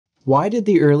Why did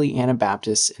the early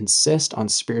Anabaptists insist on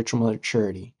spiritual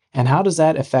maturity, and how does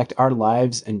that affect our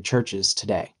lives and churches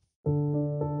today?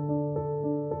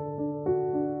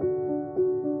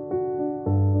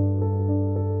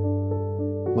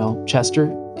 Well,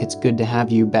 Chester, it's good to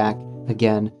have you back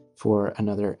again for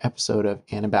another episode of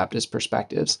Anabaptist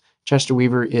Perspectives. Chester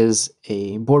Weaver is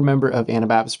a board member of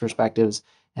Anabaptist Perspectives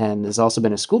and has also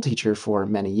been a school teacher for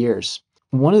many years.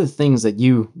 One of the things that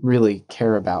you really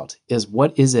care about is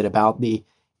what is it about the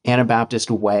Anabaptist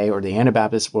way or the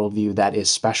Anabaptist worldview that is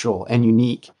special and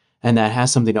unique and that has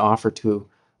something to offer to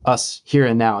us here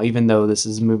and now, even though this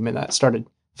is a movement that started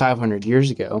 500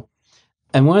 years ago.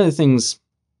 And one of the things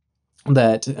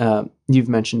that you've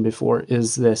mentioned before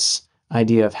is this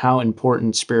idea of how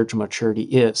important spiritual maturity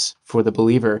is for the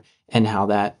believer and how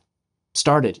that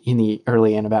started in the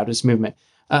early Anabaptist movement.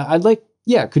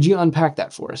 Could you unpack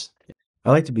that for us? I'd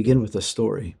like to begin with a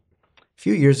story. A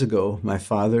few years ago, my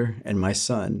father and my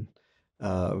son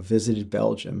visited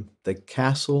Belgium. The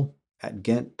castle at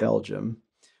Ghent, Belgium,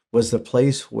 was the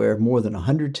place where more than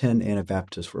 110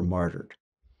 Anabaptists were martyred.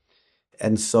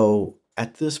 And so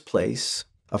at this place,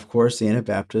 of course, the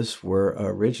Anabaptists were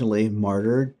originally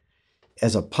martyred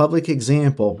as a public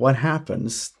example of what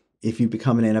happens if you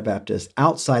become an Anabaptist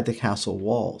outside the castle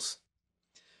walls.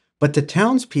 But the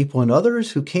townspeople and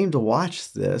others who came to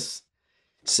watch this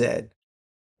said,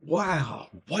 "Wow,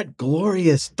 what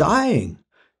glorious dying!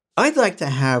 I'd like to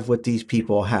have what these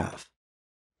people have."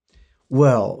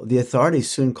 Well, the authorities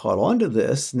soon caught on to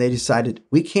this, and they decided,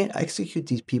 we can't execute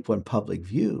these people in public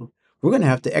view. We're going to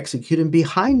have to execute them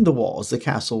behind the walls, the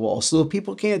castle walls, so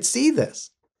people can't see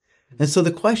this. And so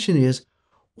the question is,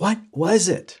 what was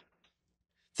it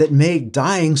that made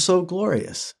dying so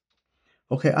glorious?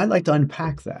 Okay, I'd like to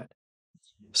unpack that.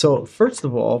 So first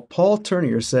of all, Paul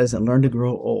Turnier says in Learn to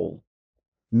Grow Old,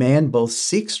 man both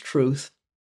seeks truth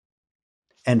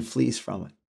and flees from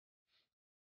it.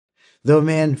 Though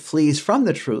man flees from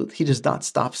the truth, he does not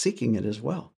stop seeking it as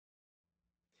well.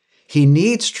 He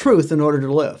needs truth in order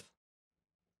to live.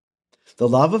 The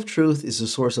love of truth is the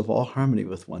source of all harmony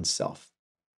with oneself.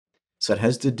 So it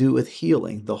has to do with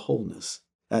healing, the wholeness,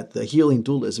 the healing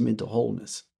dualism into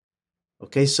wholeness.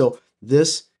 Okay, so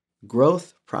this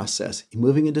growth process,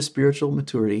 moving into spiritual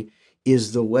maturity,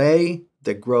 is the way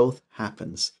the growth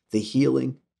happens, the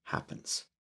healing happens.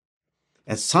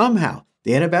 And somehow,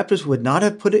 the Anabaptists would not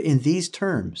have put it in these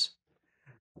terms,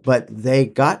 but they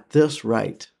got this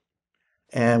right.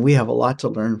 And we have a lot to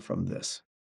learn from this.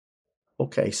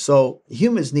 Okay, so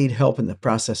humans need help in the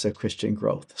process of Christian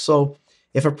growth. So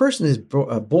if a person is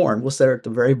born, we'll start at the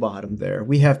very bottom there,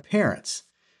 we have parents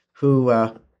who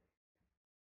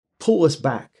pull us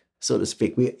back, so to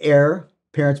speak. We err,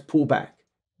 parents pull back.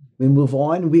 We move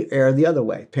on, we err the other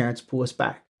way. Parents pull us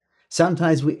back.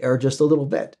 Sometimes we err just a little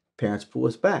bit. Parents pull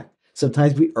us back.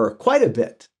 Sometimes we err quite a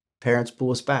bit. Parents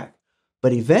pull us back.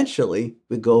 But eventually,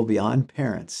 we go beyond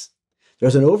parents.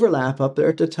 There's an overlap up there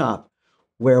at the top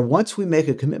where once we make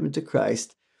a commitment to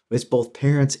Christ, it's both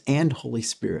parents and Holy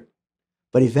Spirit.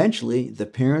 But eventually, the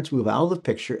parents move out of the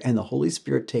picture and the Holy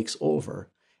Spirit takes over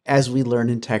as we learn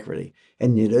integrity.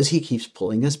 And notice he keeps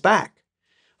pulling us back.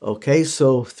 Okay,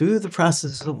 so through the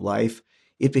process of life,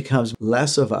 it becomes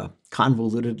less of a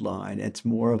convoluted line. It's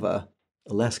more of a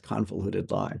less convoluted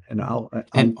line.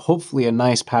 And hopefully a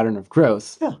nice pattern of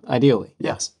growth, yeah, ideally.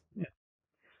 Yeah. Yes. Yeah.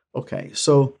 Okay,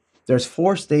 so there's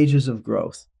 4 stages of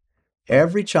growth.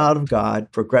 Every child of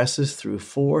God progresses through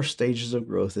 4 stages of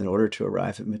growth in order to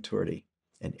arrive at maturity.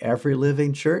 And every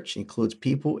living church includes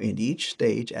people in each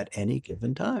stage at any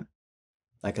given time.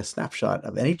 Like a snapshot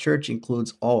of any church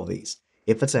includes all of these,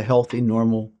 if it's a healthy,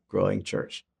 normal, growing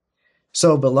church.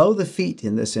 So below the feet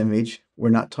in this image, we're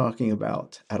not talking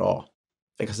about at all,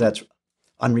 because that's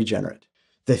unregenerate.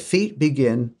 The feet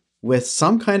begin with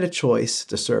some kind of choice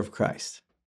to serve Christ.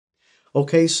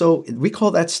 Okay, so we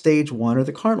call that stage 1 or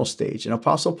the carnal stage. And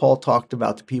Apostle Paul talked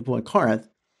about the people in Corinth.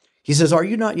 He says, are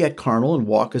you not yet carnal and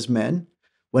walk as men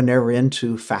when they're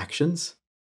into factions?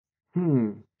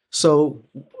 So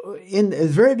in the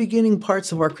very beginning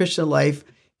parts of our Christian life,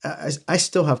 I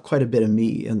still have quite a bit of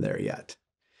me in there yet.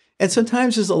 And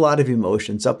sometimes there's a lot of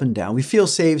emotions up and down. We feel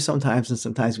saved sometimes, and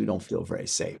sometimes we don't feel very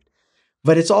saved.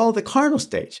 But it's all the carnal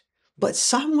stage. But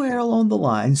somewhere along the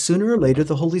line, sooner or later,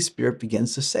 the Holy Spirit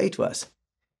begins to say to us,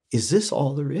 is this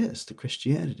all there is to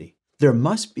Christianity? There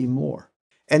must be more.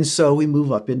 And so we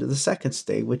move up into the second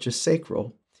stage, which is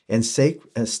sacral. And stage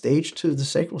 2, the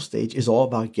sacral stage, is all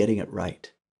about getting it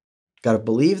right. Got to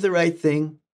believe the right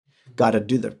thing. Got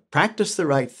to practice the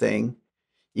right thing.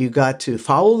 You got to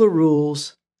follow the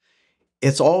rules.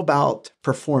 It's all about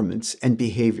performance and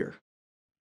behavior.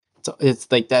 So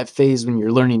it's like that phase when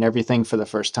you're learning everything for the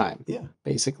first time. Yeah.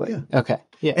 Basically. Yeah. Okay.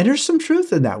 Yeah. And there's some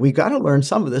truth in that. We got to learn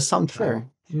some of this sometime.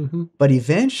 Sure. Mm-hmm. But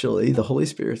eventually, the Holy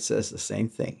Spirit says the same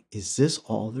thing. Is this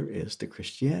all there is to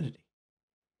Christianity?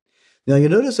 Now, you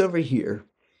notice over here,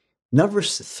 number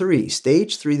 3,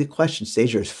 stage 3, the question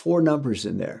stage, there's 4 numbers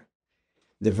in there.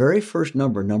 The very first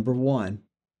number, number 1,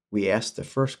 we ask the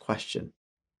first question.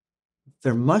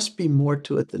 There must be more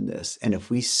to it than this. And if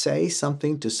we say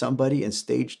something to somebody in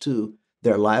stage 2,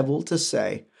 they're liable to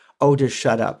say, oh, just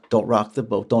shut up. Don't rock the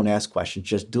boat. Don't ask questions.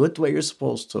 Just do it the way you're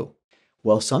supposed to.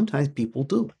 Well, sometimes people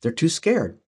do. They're too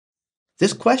scared.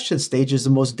 This question stage is the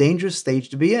most dangerous stage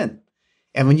to be in.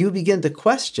 And when you begin to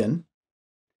question,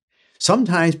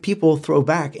 sometimes people throw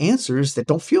back answers that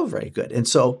don't feel very good. And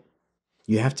so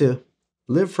you have to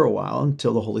live for a while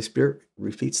until the Holy Spirit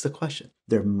repeats the question.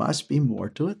 There must be more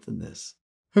to it than this.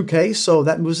 Okay, so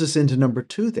that moves us into number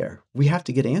 2 there. We have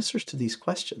to get answers to these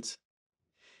questions.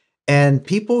 And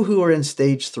people who are in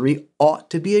stage 3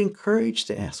 ought to be encouraged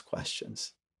to ask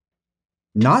questions,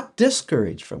 not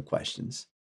discouraged from questions.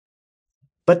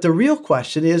 But the real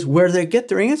question is where they get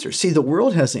their answers. See, the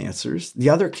world has answers. The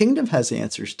other kingdom has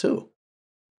answers too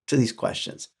to these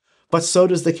questions. But so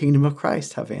does the kingdom of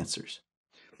Christ have answers.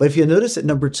 But if you notice at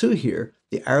number 2 here,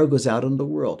 the arrow goes out in the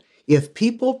world. If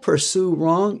people pursue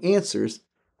wrong answers,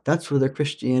 that's where their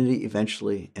Christianity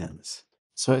eventually ends.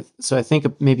 So I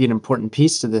think maybe an important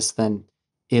piece to this then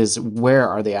is where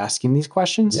are they asking these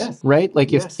questions? Yes. Right?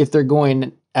 Like Yes. if they're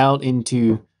going out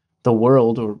into the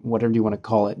world or whatever you want to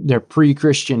call it, their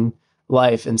pre-Christian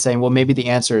life and saying, well, maybe the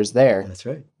answer is there. That's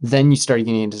right. Then you start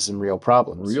getting into some real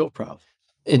problems. Real problem.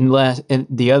 And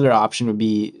the other option would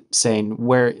be saying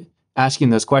where asking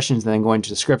those questions and then going to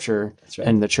the scripture right.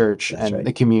 and the church That's and right.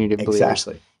 the community of believers.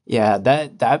 Exactly. Yeah,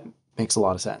 that makes a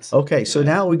lot of sense. Okay, so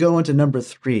now we go into number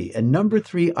 3. And number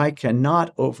 3, I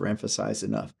cannot overemphasize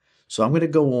enough. So I'm going to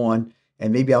go on,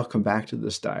 and maybe I'll come back to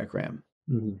this diagram.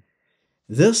 Mm-hmm.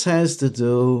 This has to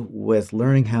do with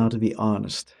learning how to be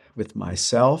honest with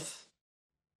myself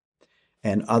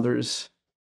and others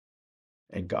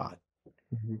and God.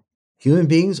 Mm-hmm. Human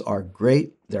beings are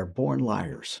great. They're born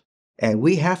liars. And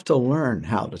we have to learn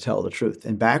how to tell the truth.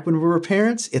 And back when we were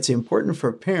parents, it's important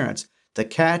for parents to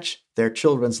catch their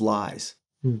children's lies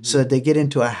so that they get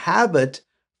into a habit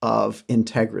of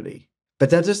integrity. But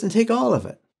that doesn't take all of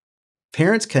it.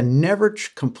 Parents can never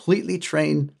completely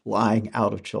train lying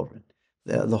out of children.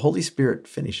 The Holy Spirit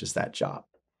finishes that job.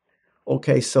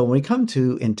 Okay, so when we come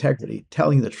to integrity,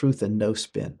 telling the truth and no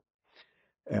spin.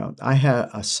 I had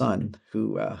a son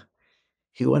who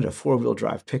he wanted a 4-wheel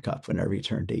drive pickup whenever he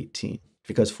turned 18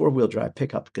 because 4-wheel drive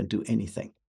pickup can do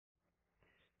anything.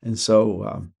 And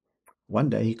so one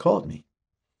day he called me.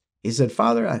 He said,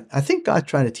 Father, I think God's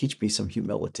trying to teach me some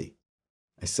humility.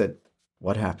 I said,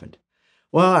 what happened?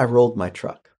 Well, I rolled my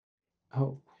truck.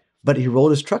 Oh. But he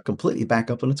rolled his truck completely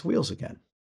back up on its wheels again.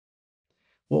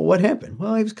 Well, what happened?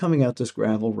 Well, he was coming out this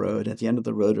gravel road. At the end of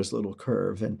the road, there's a little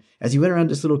curve. And as he went around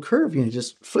this little curve, he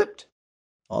just flipped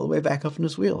all the way back up on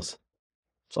his wheels.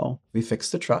 So we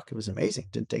fixed the truck. It was amazing.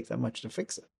 Didn't take that much to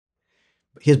fix it.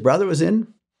 His brother was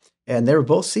in, and they were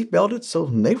both seat belted, so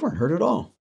they weren't hurt at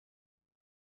all.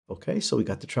 Okay, so we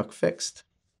got the truck fixed.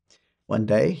 One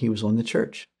day, he was on the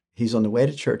church. He's on the way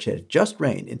to church. It had just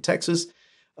rained. In Texas,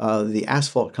 the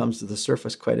asphalt comes to the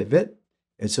surface quite a bit.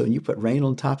 And so when you put rain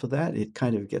on top of that, it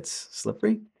kind of gets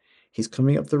slippery. He's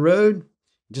coming up the road,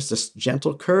 just a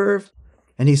gentle curve.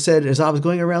 And he said, as I was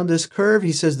going around this curve,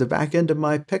 he says, the back end of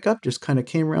my pickup just kind of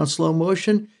came around slow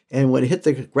motion. And when it hit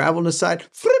the gravel on the side,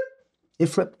 flip, it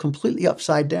flipped completely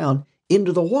upside down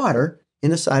into the water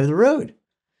in the side of the road.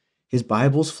 His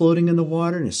Bible's floating in the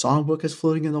water and his songbook is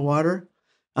floating in the water.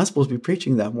 I'm supposed to be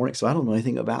preaching that morning, so I don't know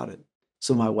anything about it.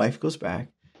 So my wife goes back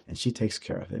and she takes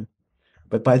care of him.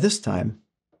 But by this time,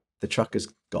 the truck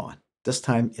is gone. This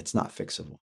time, it's not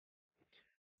fixable.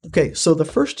 Okay, so the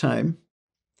first time,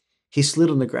 he slid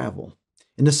on the gravel.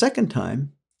 And the second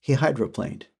time, he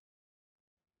hydroplaned.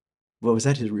 Well, was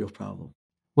that his real problem?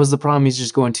 Was the problem he's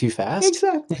just going too fast?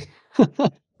 Exactly.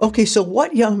 Okay, so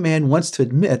what young man wants to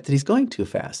admit that he's going too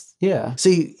fast? Yeah.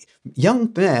 See,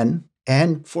 young men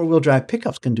and 4-wheel drive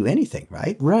pickups can do anything,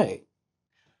 right? Right.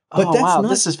 But oh, that's wow, not,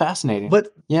 this is fascinating. But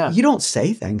yeah, you don't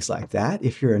say things like that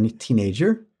if you're a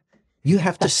teenager. You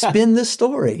have to spin the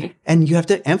story, and you have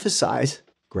to emphasize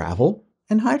gravel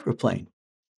and hydroplane.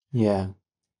 Yeah.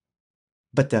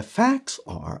 But the facts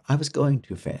are, I was going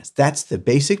too fast. That's the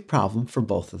basic problem for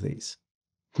both of these.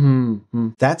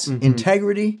 That's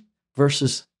integrity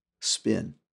versus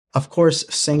spin. Of course,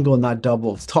 single, not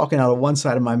double. It's talking out of one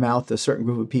side of my mouth to a certain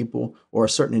group of people or a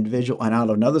certain individual and out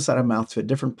of another side of my mouth to a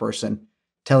different person.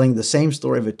 Telling the same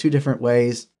story but two different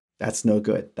ways, that's no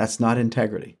good. That's not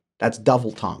integrity. That's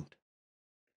double-tongued.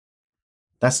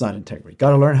 That's not integrity.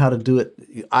 Got to learn how to do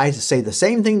it. I say the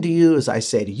same thing to you as I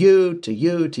say to you, to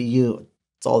you, to you.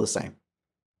 It's all the same.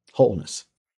 Wholeness.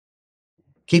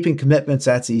 Keeping commitments,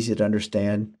 that's easy to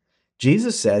understand.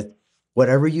 Jesus said,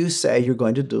 whatever you say you're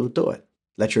going to do, do it.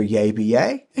 Let your yea be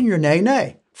yea and your nay,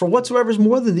 nay. For whatsoever is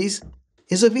more than these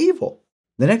is of evil.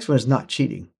 The next one is not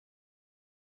cheating.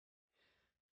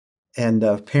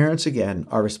 And parents, again,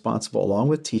 are responsible, along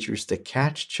with teachers, to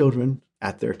catch children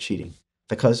at their cheating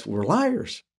because we're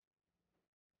liars.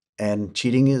 And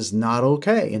cheating is not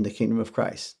okay in the kingdom of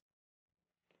Christ.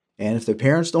 And if the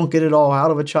parents don't get it all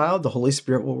out of a child, the Holy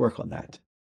Spirit will work on that.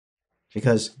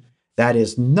 Because that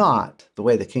is not the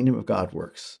way the kingdom of God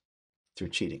works, through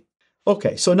cheating.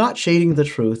 Okay, so not shading the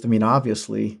truth. I mean,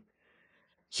 obviously,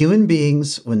 human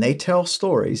beings, when they tell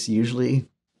stories, usually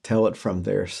tell it from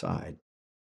their side.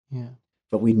 Yeah.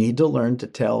 But we need to learn to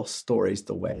tell stories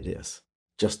the way it is,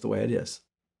 just the way it is.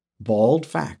 Bald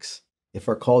facts. If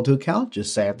we're called to account,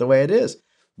 just say it the way it is.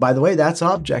 By the way, that's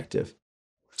objective.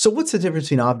 So what's the difference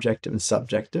between objective and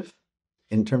subjective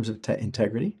in terms of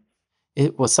integrity?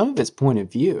 Well, some of it's point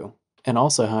of view, and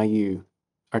also how you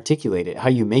articulate it, how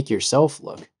you make yourself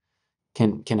look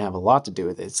can have a lot to do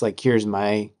with it. It's like, here's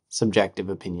my subjective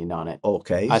opinion on it.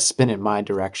 Okay. I spin it my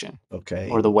direction. Okay.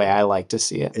 Or the way I like to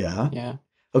see it. Yeah. Yeah.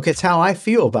 Okay, it's how I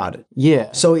feel about it.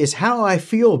 Yeah. So is how I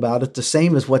feel about it the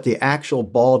same as what the actual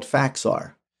bald facts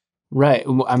are? Right.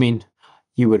 I mean,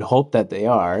 you would hope that they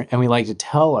are, and we like to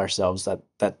tell ourselves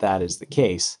that is the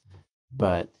case,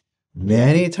 but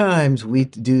many times we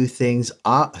do things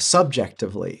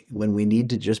subjectively when we need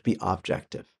to just be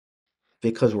objective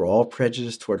because we're all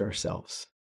prejudiced toward ourselves.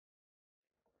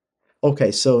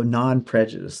 Okay, so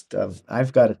non-prejudiced.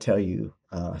 I've got to tell you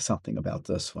something about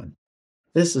this one.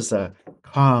 This is a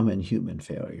common human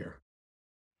failure.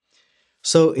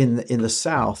 So in the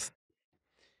South,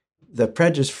 the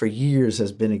prejudice for years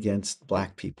has been against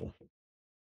Black people.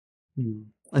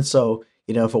 And so,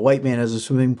 if a white man has a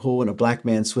swimming pool and a Black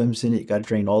man swims in it, you got to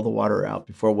drain all the water out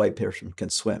before a white person can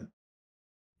swim.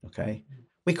 Okay?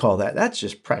 We call that's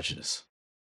just prejudice.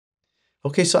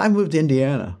 Okay, so I moved to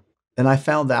Indiana, and I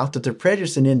found out that the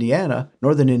prejudice in Indiana,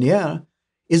 northern Indiana,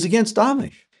 is against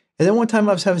Amish. And then one time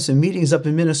I was having some meetings up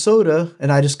in Minnesota,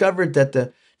 and I discovered that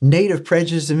the native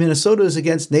prejudice in Minnesota is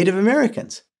against Native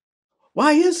Americans.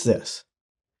 Why is this?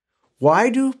 Why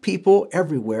do people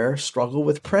everywhere struggle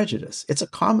with prejudice? It's a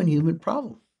common human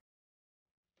problem.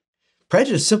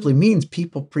 Prejudice simply means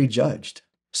people prejudged.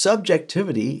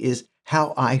 Subjectivity is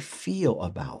how I feel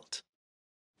about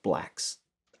Blacks,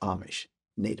 Amish,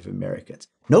 Native Americans.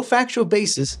 No factual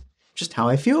basis, just how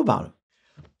I feel about them.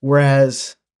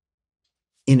 Whereas,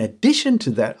 in addition to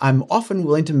that, I'm often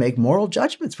willing to make moral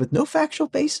judgments with no factual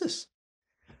basis.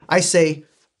 I say,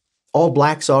 all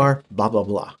Blacks are blah, blah,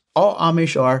 blah. All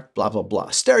Amish are blah, blah, blah.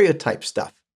 Stereotype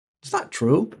stuff. It's not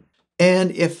true.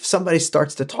 And if somebody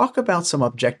starts to talk about some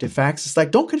objective facts, it's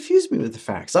like, don't confuse me with the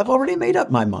facts. I've already made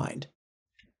up my mind.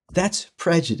 That's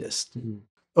prejudiced. Mm-hmm.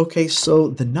 Okay, so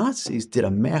the Nazis did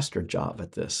a master job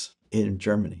at this in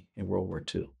Germany in World War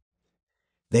II.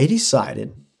 They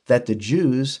decided that the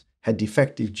Jews had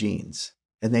defective genes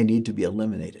and they need to be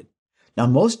eliminated. Now,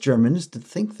 most Germans didn't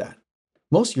think that.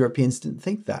 Most Europeans didn't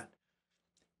think that.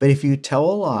 But if you tell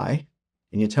a lie,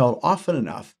 and you tell it often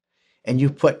enough, and you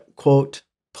put, quote,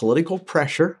 political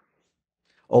pressure,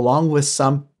 along with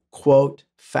some, quote,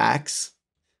 facts,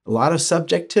 a lot of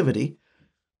subjectivity,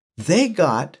 they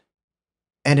got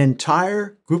an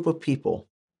entire group of people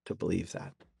to believe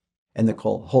that. And the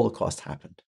Holocaust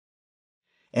happened.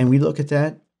 And we look at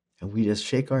that, and we just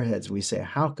shake our heads. We say,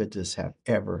 how could this have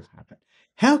ever happened?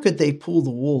 How could they pull the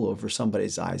wool over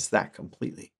somebody's eyes that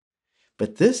completely?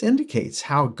 But this indicates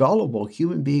how gullible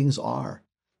human beings are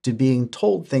to being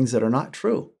told things that are not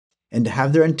true and to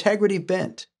have their integrity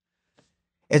bent.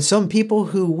 And some people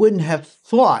who wouldn't have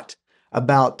thought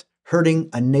about hurting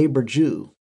a neighbor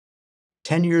Jew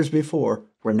 10 years before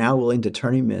were now willing to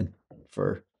turn him in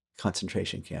for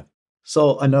concentration camp.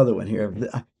 So another one here.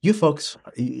 You folks,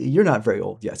 you're not very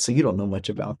old yet, so you don't know much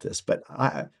about this, but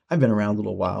I've been around a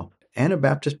little while.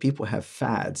 Anabaptist people have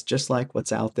fads, just like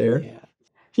what's out there. Yeah.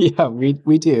 Yeah, we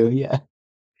do, yeah.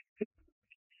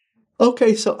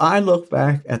 Okay, so I look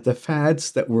back at the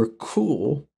fads that were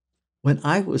cool when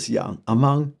I was young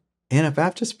among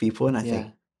Anabaptist people, and I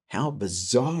think, how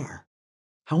bizarre.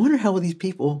 I wonder how these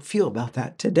people feel about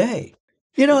that today.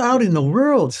 Out in the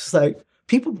world, it's like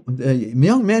people,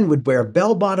 young men would wear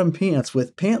bell-bottom pants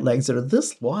with pant legs that are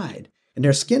this wide, and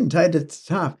their skin tied at the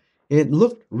top. It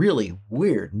looked really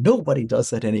weird. Nobody does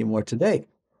that anymore today.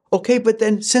 Okay, but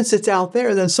then since it's out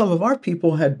there, then some of our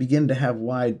people had begun to have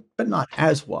wide, but not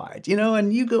as wide,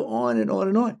 and you go on and on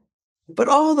and on. But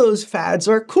all those fads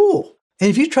are cool. And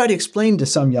if you try to explain to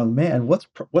some young man what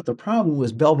the problem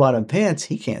was bell-bottom pants,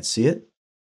 he can't see it.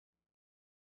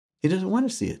 He doesn't want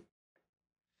to see it.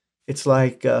 It's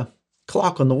like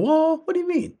clock on the wall. What do you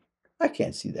mean? I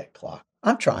can't see that clock.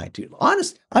 I'm trying to.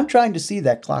 Honest, I'm trying to see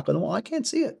that clock on the wall. I can't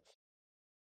see it.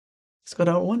 It's because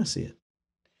I don't want to see it.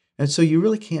 And so you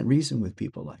really can't reason with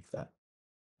people like that.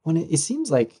 When it seems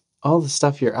like all the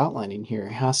stuff you're outlining here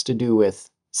has to do with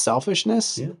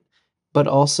selfishness, Yeah. but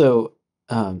also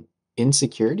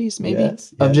insecurities, maybe,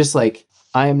 Yes, of yes. just like,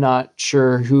 I am not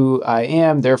sure who I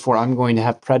am, therefore I'm going to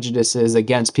have prejudices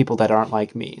against people that aren't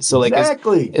like me. So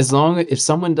Exactly. like as long if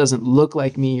someone doesn't look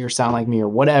like me or sound like me or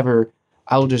whatever,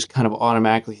 I'll just kind of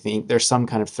automatically think there's some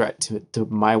kind of threat to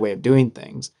my way of doing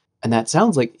things. And that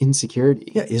sounds like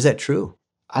insecurity. Yeah, is that true?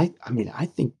 I mean, I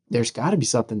think there's got to be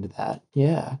something to that.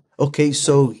 Yeah. Okay,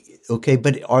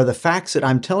 but are the facts that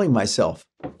I'm telling myself,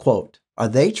 quote, are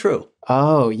they true?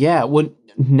 Oh, yeah. Well,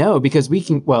 no, because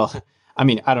I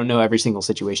mean, I don't know every single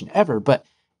situation ever, but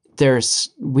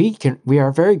we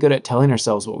are very good at telling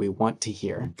ourselves what we want to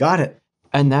hear. Got it.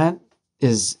 And that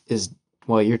is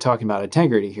well, you're talking about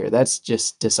integrity here. That's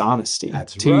just dishonesty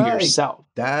to yourself.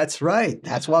 That's right.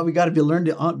 That's why we got to learn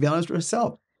to be honest with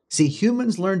ourselves. See,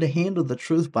 humans learn to handle the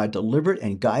truth by deliberate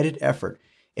and guided effort.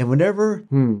 And whenever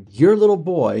your little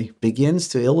boy begins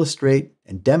to illustrate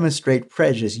and demonstrate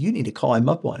prejudice, you need to call him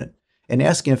up on it and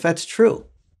ask him if that's true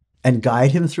and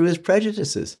guide him through his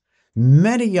prejudices.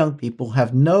 Many young people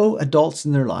have no adults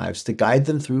in their lives to guide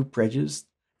them through prejudiced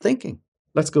thinking.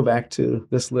 Let's go back to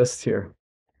this list here.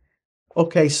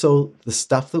 Okay, so the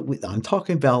stuff that I'm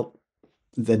talking about,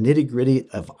 the nitty-gritty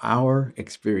of our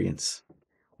experience.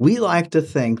 We like to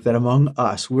think that among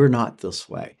us, we're not this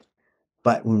way.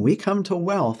 But when we come to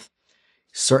wealth,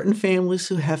 certain families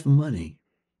who have money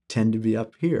tend to be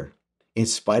up here, in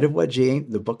spite of what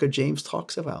the book of James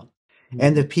talks about.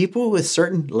 And the people with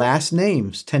certain last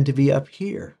names tend to be up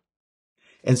here,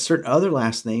 and certain other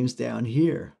last names down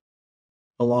here,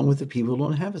 along with the people who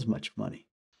don't have as much money.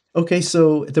 Okay,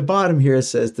 so at the bottom here it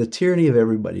says the tyranny of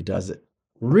everybody does it.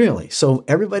 Really? So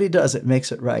everybody does it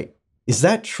makes it right. Is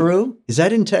that true? Is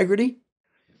that integrity?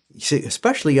 You see,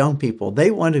 especially young people, they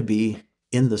want to be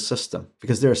in the system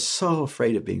because they're so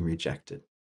afraid of being rejected.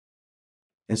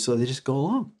 And so they just go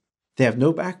along. They have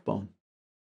no backbone.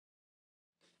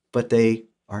 But they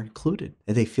are included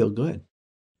and they feel good.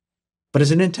 But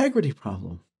it's an integrity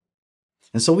problem.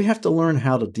 And so we have to learn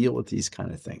how to deal with these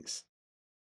kind of things.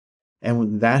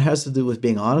 And that has to do with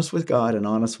being honest with God and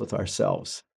honest with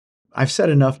ourselves. I've said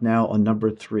enough now on number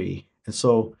 3. And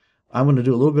so I'm going to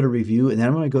do a little bit of review, and then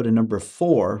I'm going to go to number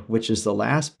 4, which is the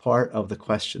last part of the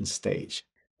question stage.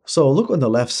 So look on the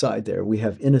left side there. We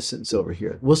have innocence over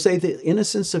here. We'll say the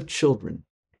innocence of children.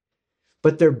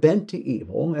 But they're bent to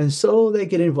evil, and so they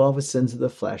get involved with sins of the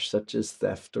flesh, such as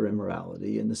theft or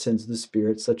immorality, and the sins of the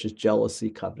spirit, such as jealousy,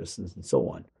 covetousness, and so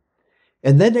on.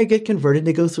 And then they get converted.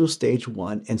 They go through stage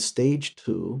 1 and stage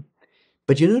 2.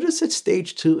 But you notice that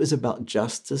stage 2 is about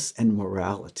justice and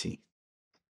morality.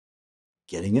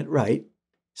 Getting it right.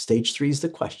 Stage 3 is the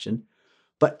question.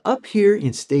 But up here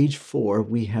in stage 4,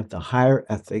 we have the higher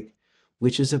ethic,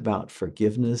 which is about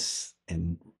forgiveness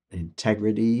and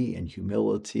integrity and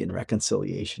humility and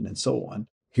reconciliation and so on.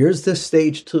 Here's the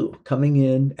stage 2, coming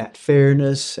in at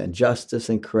fairness and justice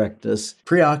and correctness,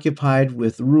 preoccupied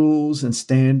with rules and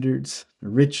standards,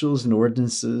 rituals and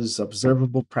ordinances,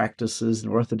 observable practices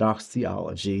and orthodox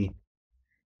theology.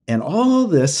 And all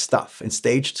this stuff in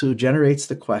stage 2 generates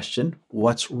the question,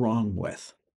 what's wrong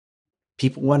with?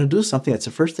 People want to do something. That's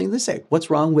the first thing they say. What's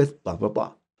wrong with blah, blah,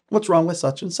 blah? What's wrong with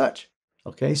such and such?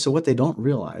 Okay, so what they don't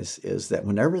realize is that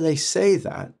whenever they say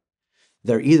that,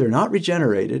 they're either not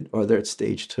regenerated or they're at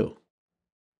stage 2.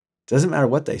 Doesn't matter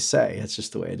what they say. It's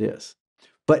just the way it is.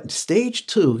 But stage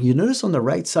 2, you notice on the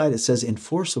right side, it says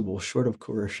enforceable short of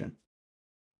coercion.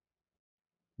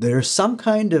 There's some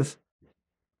kind of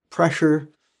pressure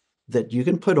that you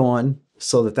can put on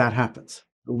so that happens.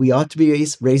 We ought to be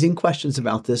raising questions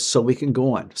about this so we can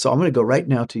go on. So I'm going to go right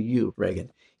now to you,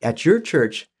 Reagan. At your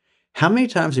church, how many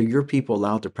times are your people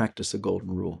allowed to practice the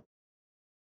golden rule?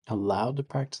 Allowed to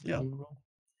practice the golden rule?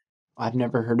 I've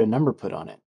never heard a number put on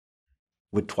it.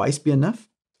 Would twice be enough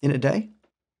in a day?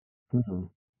 Mm-hmm.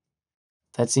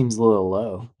 That seems a little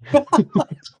low.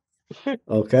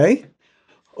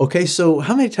 Okay, so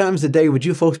how many times a day would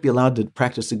you folks be allowed to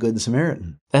practice the Good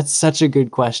Samaritan? That's such a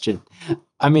good question.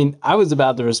 I mean, I was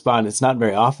about to respond. It's not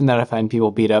very often that I find people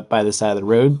beat up by the side of the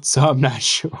road, so I'm not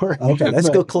sure. Okay, let's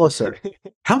go But closer.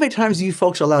 How many times are you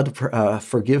folks allowed to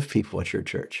forgive people at your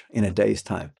church in a day's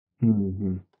time?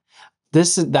 Mhm.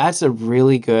 That's a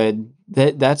really good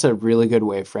that's a really good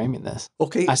way of framing this.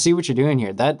 Okay, I see what you're doing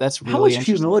here. That's how really much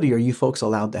interesting. humility are you folks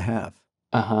allowed to have?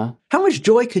 Uh-huh. How much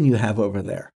joy can you have over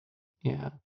there? Yeah.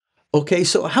 Okay,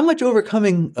 so how much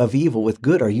overcoming of evil with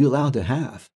good are you allowed to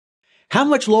have? How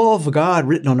much law of God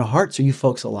written on the hearts are you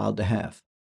folks allowed to have?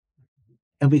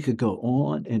 And we could go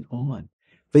on and on.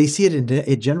 But you see,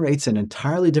 it generates an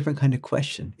entirely different kind of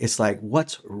question. It's like,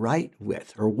 what's right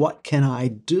with, or what can I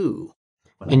do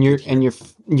when I And get here?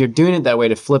 you're doing it that way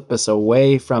to flip us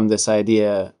away from this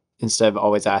idea instead of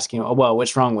always asking, "Oh, well,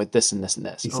 what's wrong with this and this and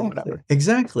this or Exactly, whatever."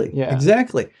 exactly, Yeah.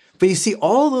 exactly. But you see,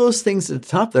 all those things at the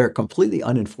top there are completely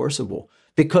unenforceable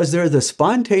because they're the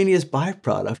spontaneous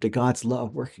byproduct of God's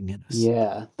love working in us.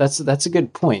 Yeah. That's a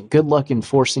good point. Good luck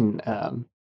enforcing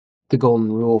the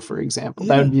golden rule, for example.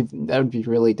 Yeah. That would be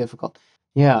really difficult.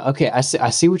 Yeah, okay, I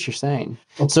see what you're saying.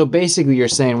 Okay. So basically you're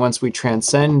saying once we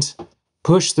transcend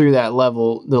push through that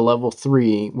level, the level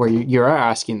 3 where you are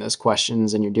asking those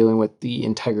questions and you're dealing with the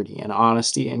integrity and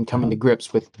honesty and coming Uh-huh. to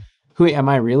grips with who am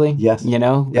I really? Yes. You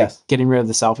know, like Yes. getting rid of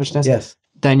the selfishness. Yes.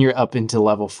 Then you're up into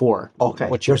level 4. Okay.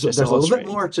 What you were just There's a little bit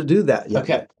illustrating. more to do that yet.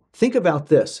 Okay. But think about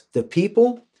this. The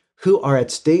people who are at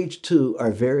stage 2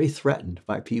 are very threatened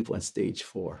by people at stage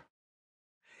 4.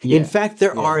 In Yeah. fact,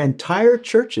 there Yeah. are entire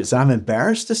churches, I'm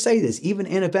embarrassed to say this, even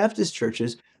Anabaptist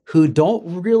churches, who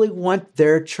don't really want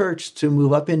their church to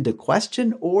move up into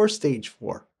question or stage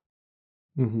 4.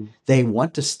 Mhm. They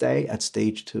want to stay at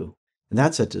stage 2. And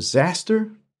that's a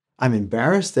disaster. I'm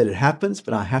embarrassed that it happens,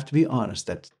 but I have to be honest.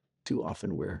 That's too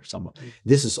often where someone.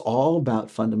 This is all about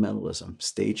fundamentalism.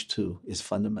 Stage 2 is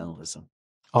fundamentalism,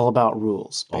 All about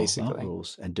rules, all about basically.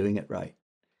 rules and doing it right.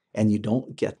 And you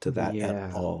don't get to that at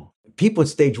Yeah. all. People in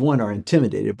stage 1 are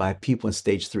intimidated by people in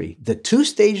stage 3. The 2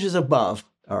 stages above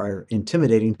are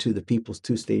intimidating to the people's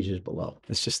 2 stages below.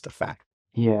 It's just a fact.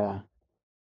 Yeah.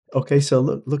 Okay, so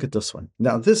look at this one.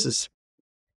 Now, this is,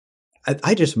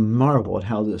 I just marvel at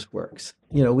how this works.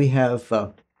 You know, we have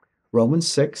Romans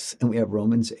 6 and we have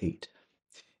Romans 8.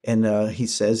 And he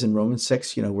says in Romans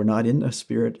 6, you know, we're not in the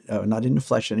spirit, not in the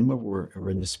flesh anymore, we're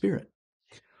in the spirit.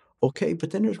 Okay,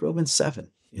 but then there's Romans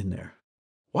 7 in there.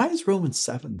 Why is Romans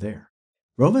 7 there?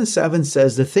 Romans 7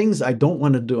 says the things I don't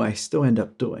want to do, I still end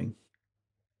up doing.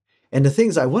 And the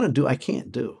things I want to do, I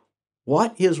can't do.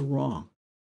 What is wrong?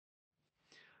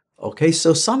 Okay,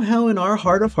 so somehow in our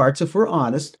heart of hearts, if we're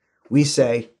honest, we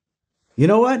say, you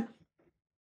know what?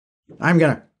 I'm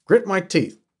going to grit my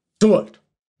teeth, do it.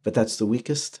 But that's the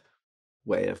weakest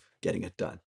way of getting it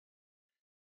done.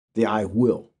 The I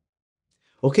will.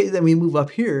 Okay, then we move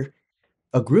up here,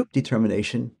 a group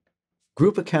determination,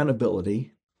 group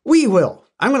accountability. We will.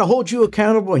 I'm going to hold you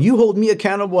accountable and you hold me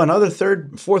accountable. Another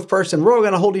third, fourth person, we're all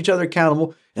going to hold each other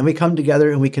accountable. And we come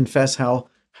together and we confess how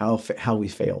we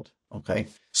failed. Okay.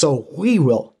 So we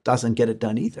will doesn't get it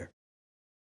done either.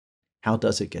 How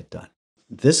does it get done?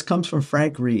 This comes from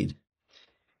Frank Reed.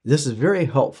 This is very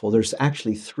helpful. There's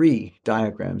actually 3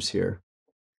 diagrams here.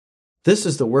 This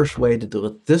is the worst way to do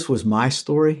it. This was my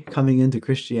story coming into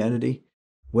Christianity,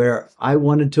 where I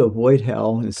wanted to avoid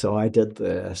hell, and so I did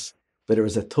this. But it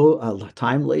was a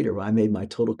time later where I made my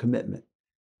total commitment.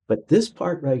 But this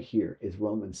part right here is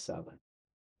Romans 7,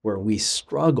 where we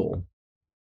struggle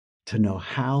to know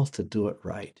how to do it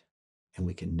right, and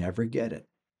we can never get it.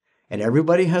 And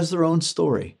everybody has their own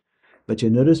story. But you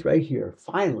notice right here,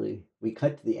 finally, we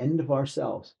cut to the end of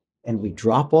ourselves, and we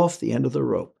drop off the end of the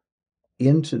rope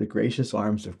into the gracious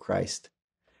arms of Christ,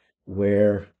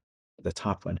 where the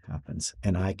top one happens.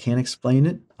 And I can't explain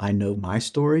it. I know my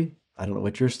story. I don't know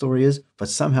what your story is, but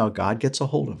somehow God gets a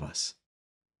hold of us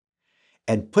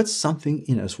and puts something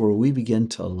in us where we begin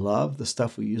to love the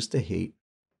stuff we used to hate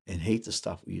and hate the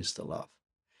stuff we used to love.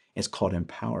 It's called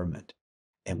empowerment.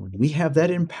 And when we have that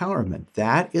empowerment,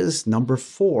 that is number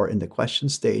 4 in the question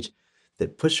stage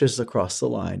that pushes across the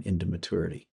line into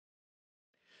maturity.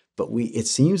 But it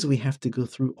seems we have to go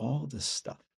through all this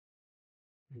stuff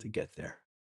to get there.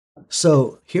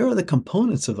 So here are the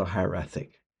components of the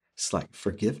hierarchic. It's like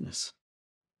forgiveness.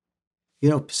 You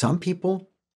know, some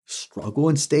people struggle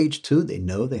in stage 2. They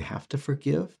know they have to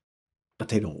forgive, but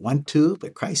they don't want to.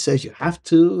 But Christ says you have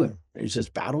to, and there's this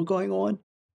battle going on.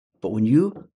 But when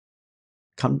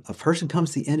a person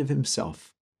comes to the end of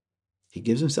himself, he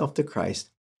gives himself to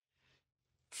Christ.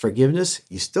 Forgiveness,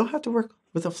 you still have to work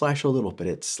with the flesh a little, but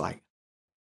it's like,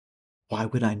 why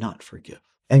would I not forgive?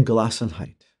 And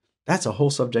Gelassenheit. That's a whole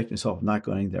subject in itself. I'm not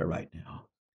going there right now.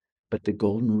 But the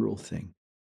golden rule thing.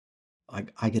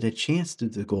 I get a chance to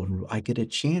do the golden rule. I get a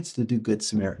chance to do good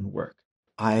Samaritan work.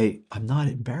 I'm not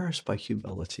embarrassed by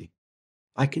humility.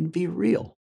 I can be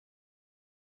real.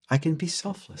 I can be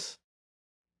selfless.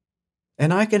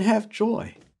 And I can have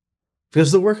joy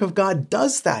because the work of God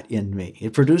does that in me.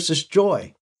 It produces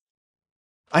joy.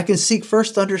 I can seek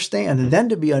first to understand and then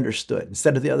to be understood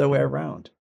instead of the other way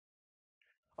around.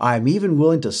 I'm even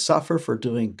willing to suffer for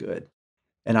doing good.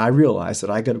 And I realize that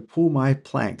I got to pull my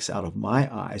planks out of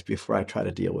my eyes before I try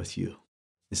to deal with you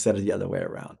instead of the other way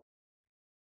around.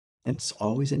 And it's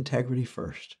always integrity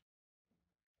first.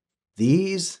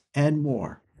 These and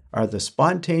more are the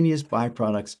spontaneous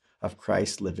byproducts of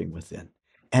Christ living within.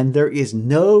 And there is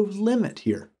no limit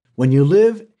here. When you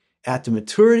live at the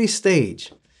maturity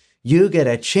stage, you get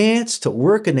a chance to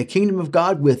work in the kingdom of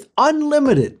God with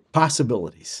unlimited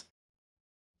possibilities.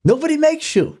 Nobody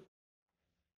makes you.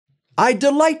 I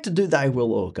delight to do thy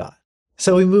will, O God.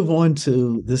 So we move on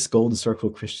to this golden circle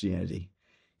of Christianity.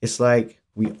 It's like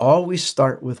we always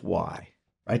start with why,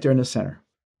 right there in the center.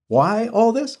 Why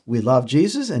all this? We love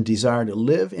Jesus and desire to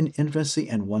live in intimacy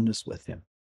and oneness with him.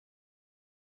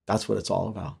 That's what it's all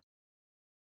about.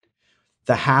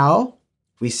 The how,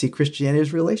 we see Christianity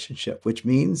as relationship, which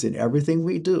means in everything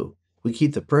we do, we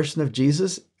keep the person of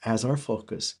Jesus as our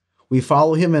focus. We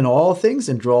follow him in all things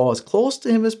and draw as close to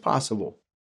him as possible.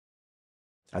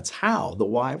 That's how the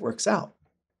why works out.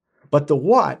 But the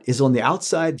what is on the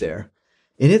outside there,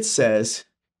 and it says,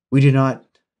 we do not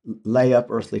lay up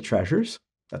earthly treasures.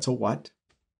 That's a what.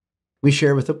 We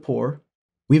share with the poor.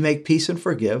 We make peace and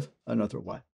forgive. Another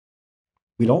what.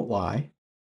 We don't lie.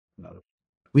 Another.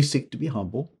 We seek to be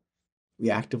humble. We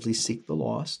actively seek the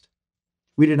lost.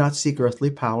 We do not seek earthly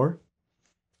power.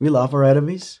 We love our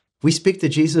enemies. We speak to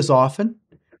Jesus often.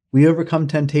 We overcome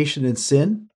temptation and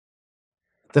sin.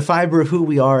 The fiber of who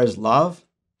we are is love.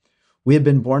 We have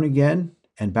been born again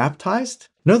and baptized.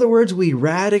 In other words, we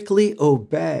radically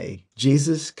obey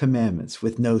Jesus' commandments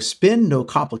with no spin, no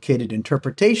complicated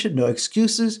interpretation, no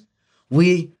excuses.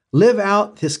 We live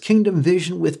out his kingdom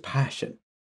vision with passion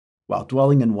while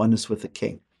dwelling in oneness with the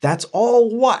King. That's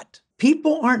all what?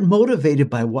 People aren't motivated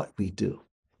by what we do.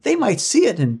 They might see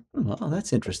it and, oh,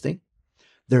 that's interesting.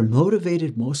 They're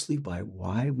motivated mostly by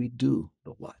why we do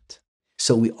the what.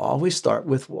 So we always start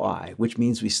with why, which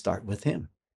means we start with him.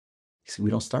 See, we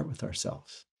don't start with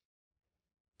ourselves.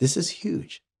 This is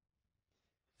huge.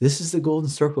 This is the golden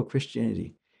circle of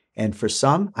Christianity. And for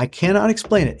some, I cannot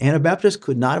explain it. Anabaptists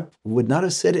would not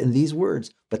have said it in these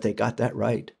words, but they got that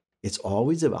right. It's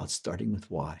always about starting with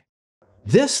why.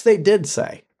 This they did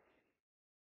say.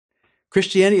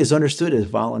 Christianity is understood as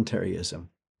voluntarism.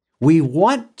 We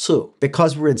want to,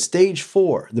 because we're in stage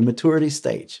 4, the maturity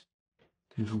stage.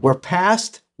 Mm-hmm. We're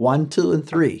past 1, 2, and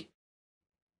 3.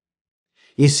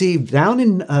 You see, down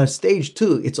in stage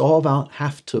 2, it's all about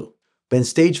have to. But in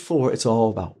stage 4, it's all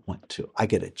about want to. I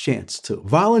get a chance to.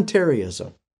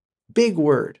 Voluntarism, big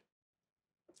word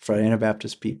for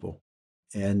Anabaptist people.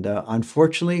 And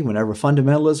unfortunately, whenever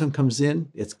fundamentalism comes in,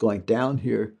 it's going down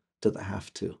here to the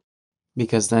have to.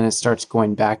 Because then it starts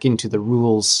going back into the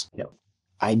rules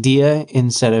idea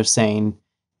instead of saying,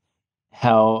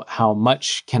 how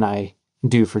much can I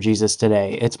do for Jesus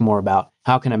today? It's more about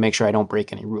how can I make sure I don't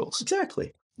break any rules?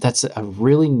 Exactly. That's a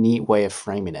really neat way of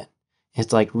framing it.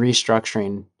 It's like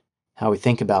restructuring how we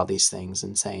think about these things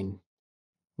and saying,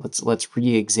 let's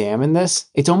re-examine this.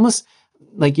 It's almost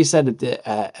like you said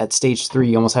at stage 3,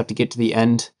 you almost have to get to the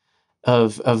end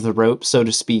of the rope, so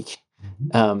to speak.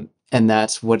 Mm-hmm. And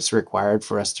that's what's required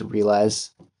for us to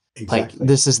realize, exactly, like,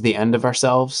 this is the end of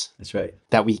ourselves. That's right.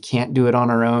 That we can't do it on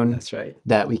our own. That's right.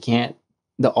 That we can't,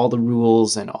 all the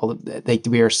rules and all of that,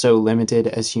 we are so limited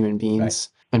as human beings.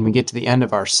 Right. And we get to the end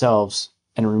of ourselves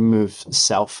and remove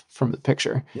self from the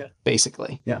picture,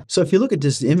 basically. Yeah. So if you look at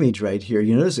this image right here,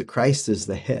 you notice that Christ is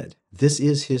the head. This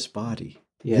is his body.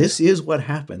 Yeah. This is what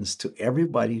happens to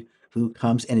everybody who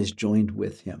comes and is joined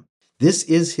with him. This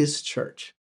is his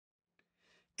church.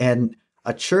 And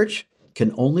a church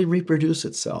can only reproduce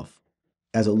itself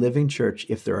as a living church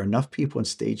if there are enough people in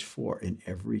stage 4 in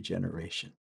every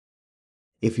generation.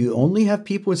 If you only have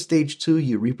people in stage 2,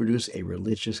 you reproduce a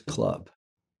religious club.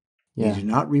 Yeah. You do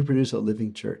not reproduce a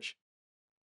living church.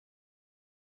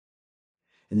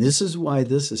 And this is why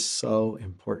this is so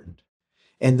important.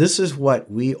 And this is what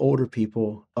we older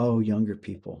people owe younger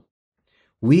people.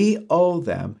 We owe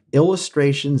them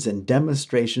illustrations and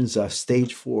demonstrations of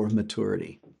stage 4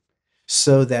 maturity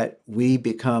so that we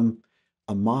become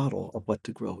a model of what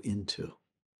to grow into.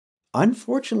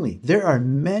 Unfortunately, there are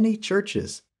many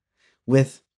churches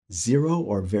with 0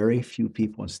 or very few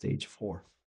people in stage 4.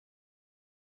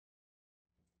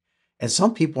 And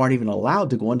some people aren't even allowed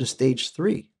to go into stage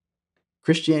 3.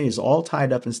 Christianity is all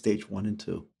tied up in stage 1 and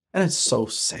 2. And it's so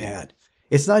sad.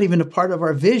 It's not even a part of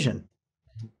our vision,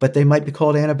 but they might be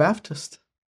called Anabaptist.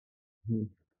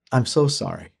 I'm so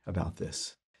sorry about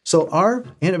this. So our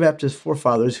Anabaptist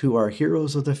forefathers, who are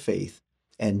heroes of the faith,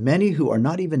 and many who are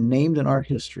not even named in our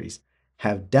histories,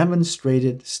 have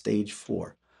demonstrated stage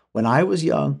 4. When I was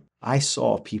young, I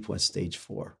saw people in stage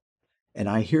 4, and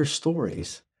I hear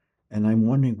stories, and I'm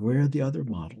wondering where the other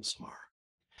models are.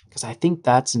 Because I think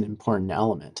that's an important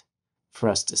element for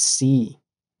us to see,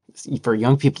 for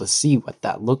young people to see what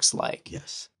that looks like.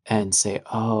 Yes. And say,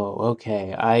 oh,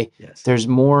 okay, Yes. there's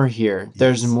more here.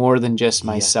 There's Yes. more than just Yes.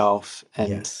 myself. And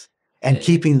yes. And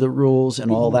keeping the rules and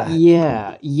all that.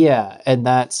 Yeah. And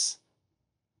that's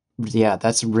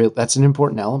an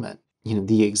important element.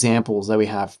 The examples that we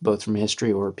have both from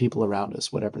history or people around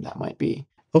us, whatever that might be.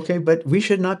 Okay, but we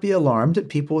should not be alarmed at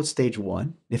people at stage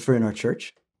 1 if we're in our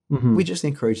church. Mm-hmm. We just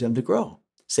encourage them to grow.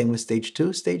 Same with stage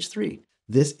 2, stage 3.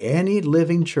 Any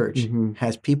living church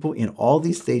has people in all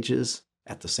these stages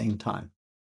at the same time.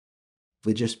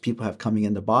 People have coming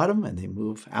in the bottom and they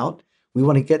move out. We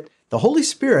want to the Holy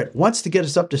Spirit wants to get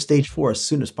us up to stage 4 as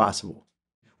soon as possible.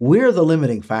 We're the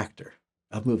limiting factor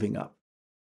of moving up.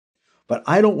 But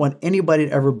I don't want anybody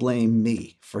to ever blame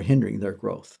me for hindering their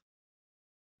growth.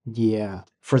 Yeah.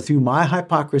 For through my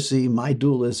hypocrisy, my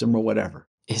dualism, or whatever.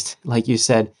 It's like you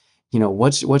said,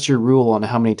 what's your rule on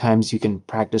how many times you can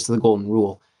practice the golden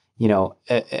rule,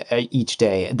 each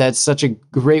day? That's such a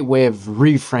great way of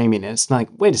reframing it. It's not like,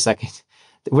 wait a second,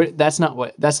 that's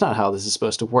not how this is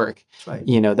supposed to work. That's right.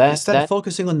 Instead of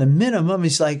focusing on the minimum,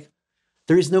 it's like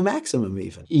there is no maximum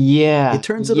even. Yeah. It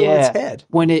turns it on its head.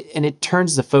 It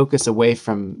turns the focus away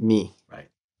from me. Right.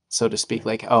 So to speak,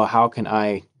 like, oh, how can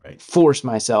I force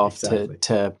myself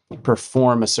to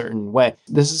perform a certain way?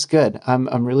 This is good.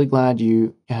 I'm really glad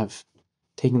you have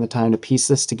taken the time to piece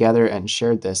this together and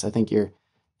shared this. I think you're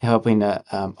helping to,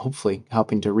 hopefully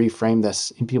helping to reframe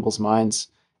this in people's minds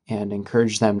and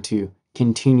encourage them to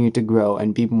continue to grow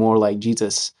and be more like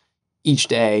Jesus each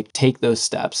day, take those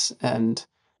steps. And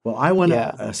well, I want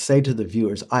to say to the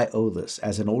viewers, I owe this.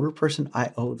 As an older person,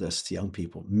 I owe this to young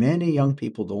people. Many young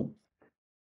people don't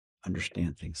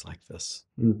understand things like this.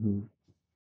 Mm-hmm.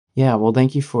 Yeah, well,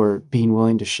 thank you for being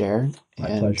willing to share.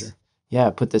 My pleasure. Yeah,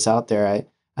 put this out there.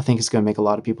 I think it's going to make a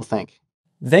lot of people think.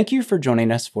 Thank you for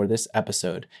joining us for this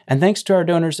episode, and thanks to our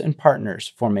donors and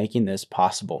partners for making this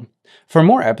possible. For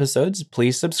more episodes,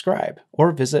 please subscribe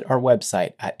or visit our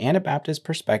website at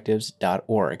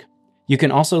anabaptistperspectives.org. You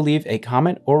can also leave a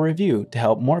comment or review to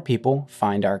help more people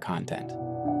find our content.